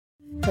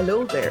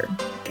Hello there.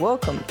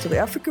 Welcome to the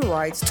Africa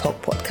Rights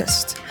Talk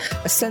podcast,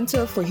 a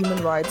Center for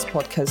Human Rights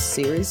podcast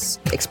series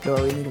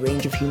exploring a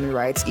range of human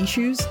rights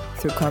issues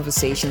through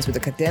conversations with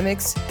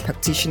academics,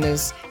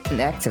 practitioners, and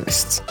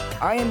activists.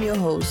 I am your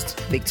host,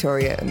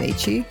 Victoria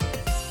Amechi.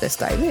 Let's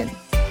dive in.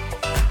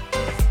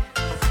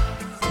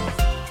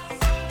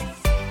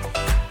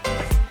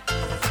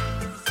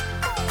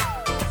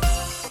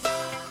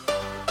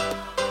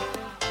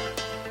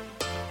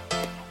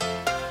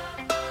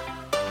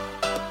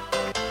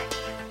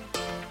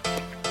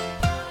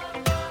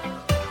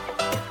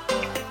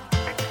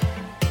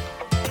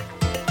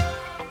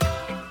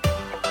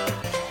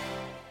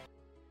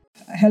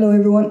 Hello,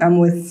 everyone. I'm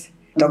with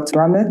Dr.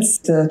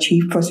 Brammertz, the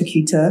Chief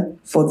Prosecutor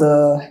for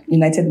the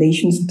United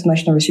Nations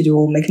International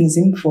Residual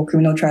Mechanism for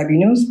Criminal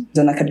Tribunals. He's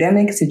an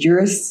academic, he's a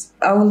jurist.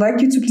 I would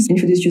like you to please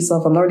introduce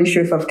yourself. I'm not really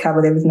sure if I've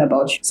covered everything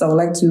about you. So I would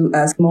like to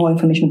ask more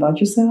information about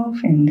yourself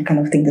and the kind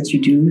of thing that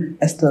you do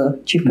as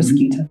the Chief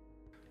Prosecutor.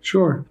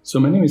 Sure. So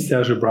my name is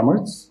Serge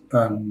Brammertz.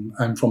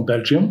 I'm from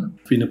Belgium.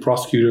 I've been a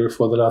prosecutor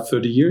for the last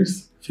 30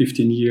 years.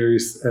 15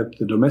 years at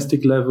the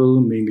domestic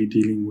level, mainly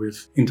dealing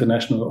with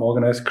international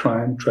organized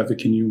crime,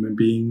 trafficking human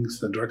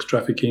beings, drugs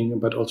trafficking,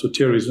 but also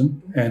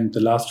terrorism. And the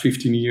last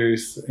 15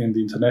 years in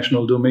the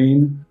international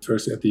domain,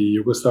 first at the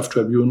Yugoslav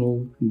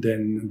Tribunal,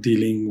 then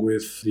dealing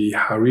with the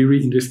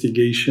Hariri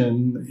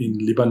investigation in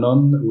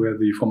Lebanon, where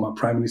the former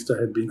prime minister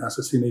had been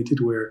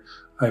assassinated, where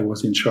I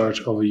was in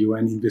charge of a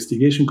UN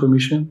investigation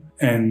commission.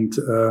 And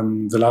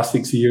the last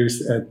 6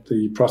 years at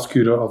the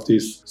prosecutor of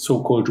this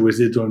so-called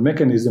residual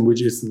mechanism,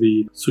 which is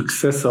the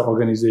successor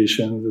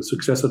organization, the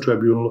successor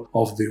tribunal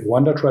of the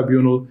Rwanda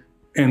Tribunal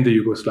and the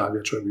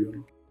Yugoslavia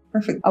Tribunal.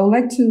 Perfect. I would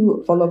like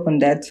to follow up on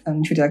that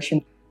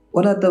introduction.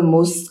 What are the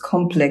most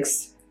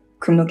complex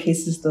criminal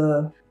cases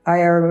the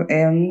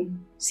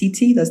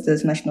IRMCT, that's the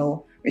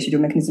International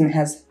Residual Mechanism,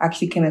 has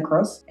actually came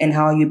across, and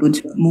how are you able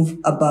to move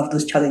above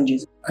those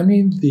challenges? I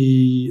mean,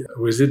 the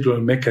residual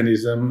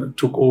mechanism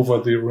took over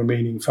the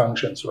remaining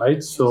functions,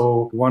 right?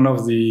 So one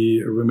of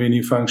the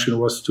remaining functions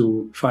was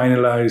to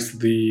finalize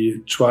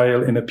the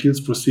trial and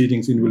appeals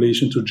proceedings in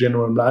relation to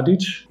General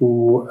Mladic,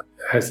 who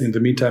has in the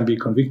meantime been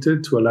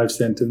convicted to a life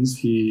sentence.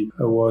 He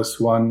was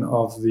one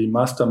of the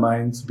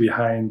masterminds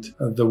behind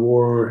the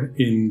war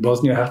in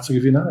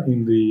Bosnia-Herzegovina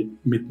in the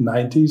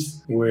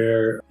mid-90s,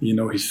 where,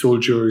 his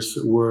soldiers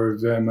were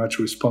very much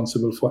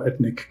responsible for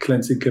ethnic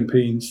cleansing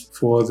campaigns,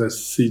 for the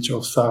siege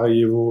of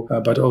Sarajevo,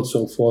 but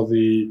also for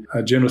the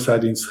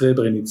genocide in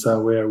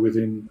Srebrenica, where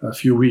within a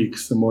few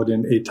weeks, more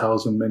than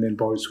 8,000 men and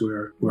boys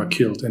were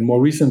killed. And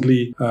more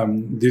recently,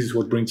 this is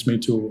what brings me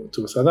to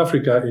South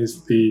Africa,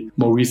 is the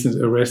more recent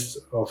arrest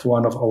of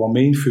one of our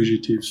main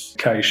fugitives,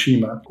 Kai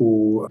Shima,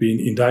 who been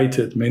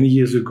indicted many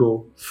years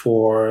ago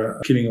for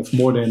killing of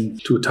more than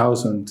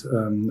 2,000,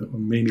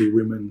 mainly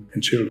women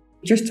and children.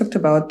 You just talked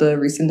about the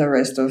recent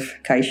arrest of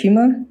Kai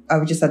Shima. I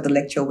was just at the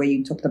lecture where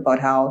you talked about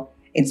how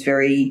it's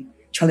very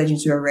challenging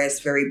to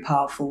arrest very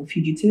powerful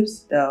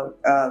fugitives that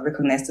are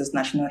recognized as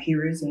national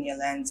heroes in their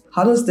lands.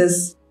 How does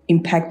this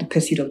impact the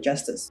pursuit of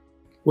justice?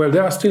 Well,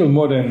 there are still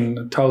more than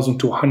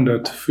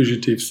 1,200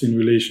 fugitives in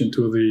relation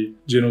to the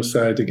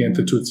genocide against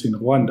the Tutsi in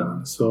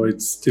Rwanda. So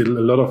it's still a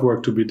lot of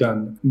work to be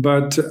done.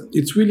 But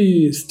it's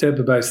really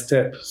step by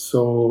step.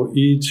 So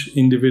each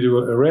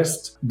individual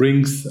arrest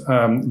brings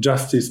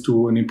justice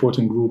to an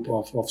important group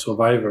of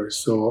survivors.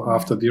 So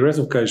after the arrest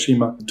of Kai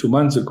Shima 2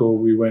 months ago,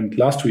 we went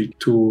last week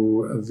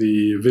to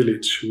the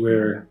village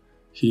where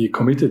he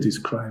committed these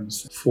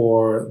crimes.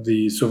 For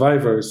the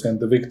survivors and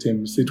the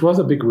victims, it was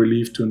a big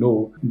relief to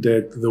know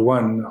that the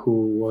one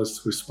who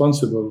was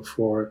responsible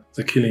for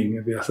the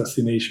killing, the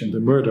assassination, the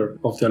murder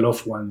of their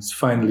loved ones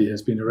finally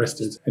has been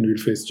arrested and will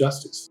face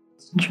justice.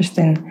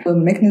 Interesting. The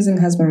mechanism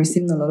has been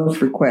receiving a lot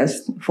of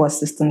requests for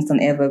assistance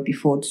than ever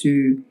before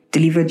to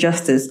deliver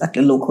justice at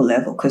the local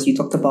level, because you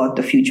talked about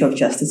the future of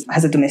justice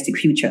has a domestic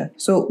future.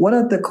 So what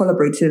are the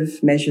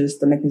collaborative measures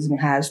the mechanism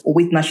has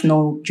with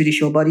national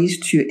judicial bodies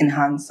to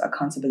enhance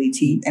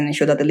accountability and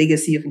ensure that the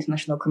legacy of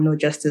international criminal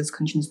justice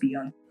continues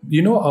beyond?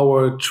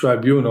 Our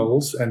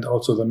tribunals and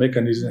also the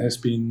mechanism has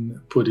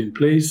been put in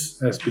place,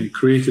 has been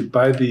created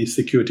by the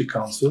Security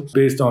Council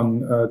based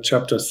on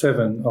Chapter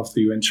 7 of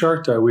the UN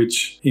Charter,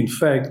 which in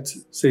fact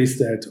says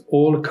that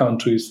all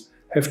countries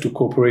have to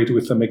cooperate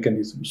with the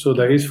mechanism. So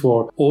there is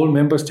for all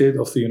member states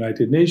of the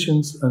United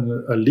Nations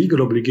a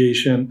legal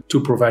obligation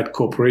to provide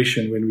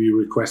cooperation when we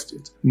request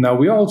it. Now,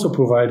 we are also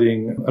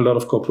providing a lot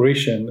of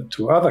cooperation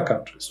to other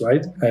countries,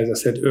 right? As I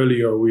said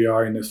earlier, we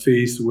are in a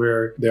phase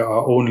where there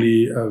are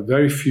only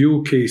very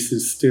few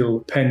cases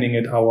still pending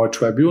at our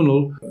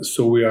tribunal.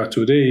 So we are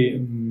today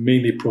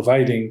mainly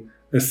providing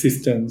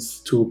assistance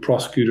to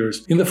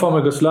prosecutors in the former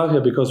Yugoslavia,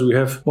 because we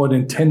have more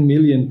than 10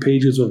 million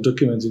pages of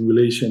documents in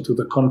relation to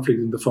the conflict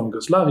in the former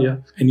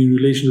Yugoslavia. And in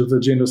relation to the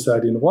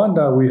genocide in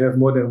Rwanda, we have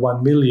more than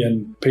 1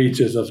 million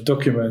pages of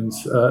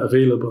documents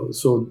available.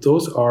 So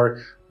those are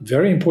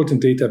very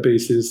important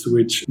databases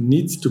which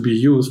needs to be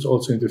used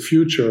also in the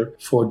future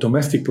for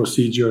domestic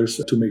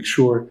procedures to make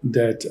sure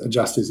that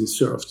justice is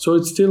served. So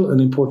it's still an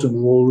important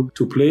role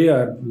to play.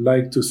 I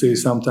like to say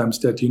sometimes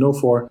that,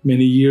 for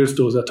many years,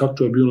 those ad hoc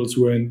tribunals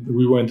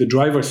we were in the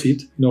driver's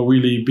seat,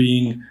 really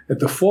being at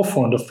the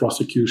forefront of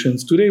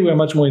prosecutions. Today, we are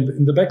much more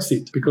in the back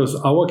seat because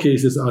our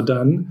cases are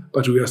done,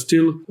 but we are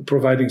still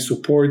providing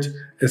support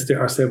as there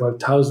are several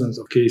thousands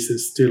of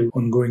cases still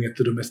ongoing at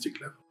the domestic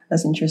level.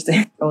 That's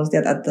interesting. I was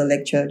there at the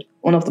lecture.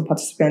 One of the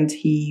participants,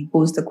 he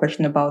posed a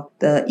question about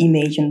the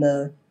image and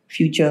the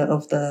future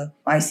of the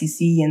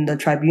ICC and the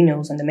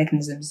tribunals and the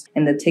mechanisms.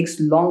 And it takes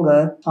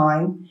longer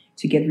time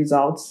to get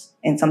results.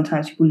 And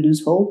sometimes people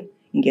lose hope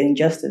in getting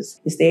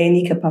justice. Is there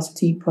any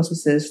capacity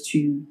processes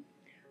to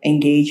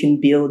engage and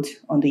build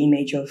on the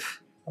image of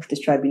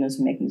these tribunals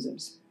and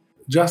mechanisms?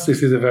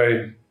 Justice is a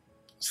very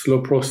slow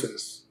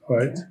process,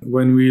 right?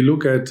 When we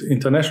look at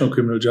international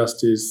criminal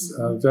justice,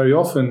 very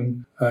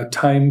often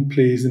time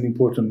plays an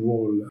important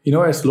role.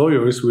 As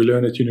lawyers, we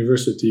learn at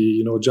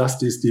university,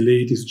 justice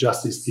delayed is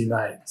justice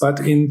denied.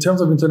 But in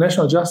terms of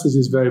international justice,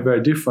 it's very,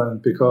 very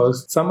different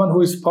because someone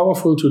who is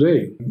powerful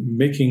today,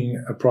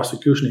 making a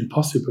prosecution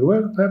impossible,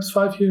 well, perhaps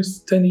 5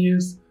 years, 10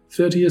 years,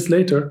 30 years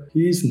later,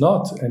 he is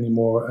not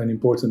anymore an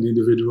important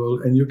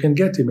individual and you can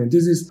get him. And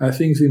this is, I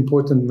think, the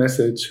important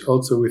message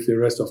also with the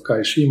arrest of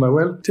Kaishima.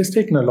 Well, it has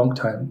taken a long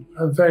time,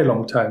 a very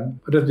long time.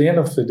 But at the end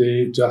of the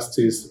day,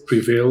 justice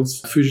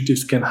prevails.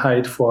 Fugitives can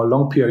hide for a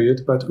long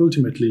period, but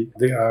ultimately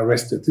they are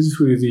arrested. This is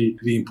really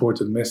the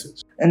important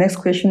message. The next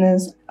question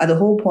is, at the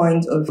whole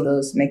point of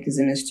those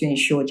mechanisms to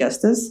ensure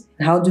justice,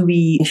 how do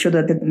we ensure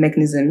that the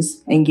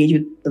mechanisms engage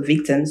with the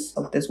victims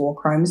of these war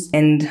crimes?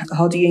 And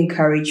how do you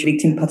encourage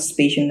victim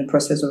participation in the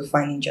process of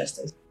finding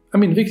justice?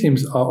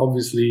 Victims are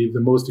obviously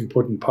the most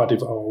important part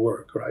of our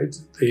work, right?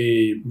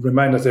 They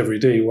remind us every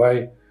day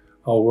why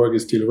our work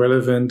is still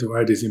relevant,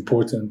 why it is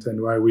important,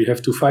 and why we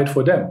have to fight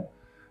for them.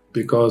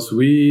 Because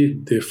we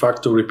de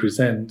facto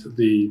represent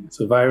the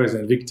survivors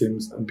and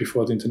victims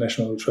before the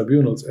international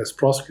tribunals as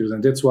prosecutors.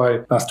 And that's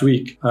why last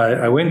week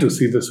I went to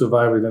see the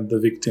survivors and the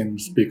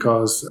victims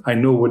because I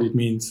know what it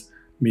means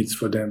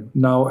for them.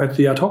 Now, at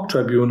the ad hoc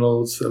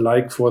tribunals,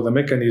 like for the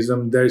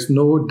mechanism, there is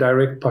no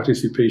direct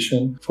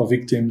participation for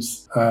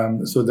victims.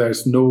 So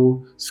there's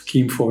no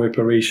scheme for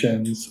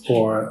reparations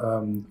or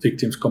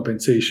victims'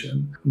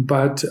 compensation.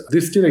 But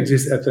this still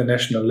exists at the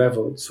national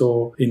level.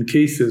 So in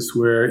cases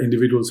where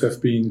individuals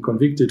have been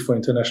convicted for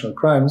international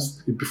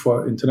crimes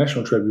before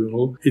international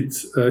tribunal, it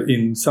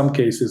in some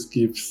cases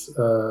gives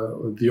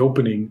the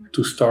opening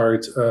to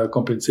start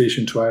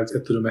compensation trials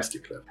at the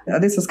domestic level.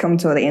 This has come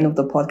to the end of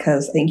the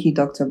podcast. Thank you,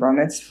 Dr.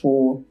 Brammertz,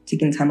 for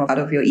taking time out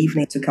of your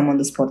evening to come on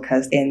this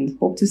podcast, and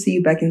hope to see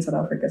you back in South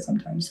Africa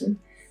sometime soon.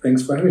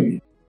 Thanks for having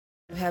me.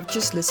 You have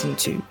just listened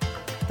to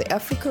the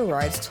Africa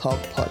Rights Talk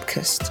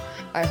podcast.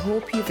 I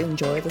hope you've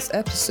enjoyed this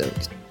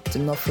episode. Do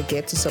not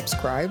forget to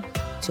subscribe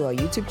to our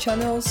YouTube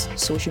channels,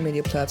 social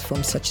media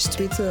platforms such as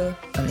Twitter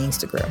and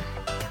Instagram.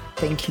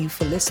 Thank you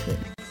for listening.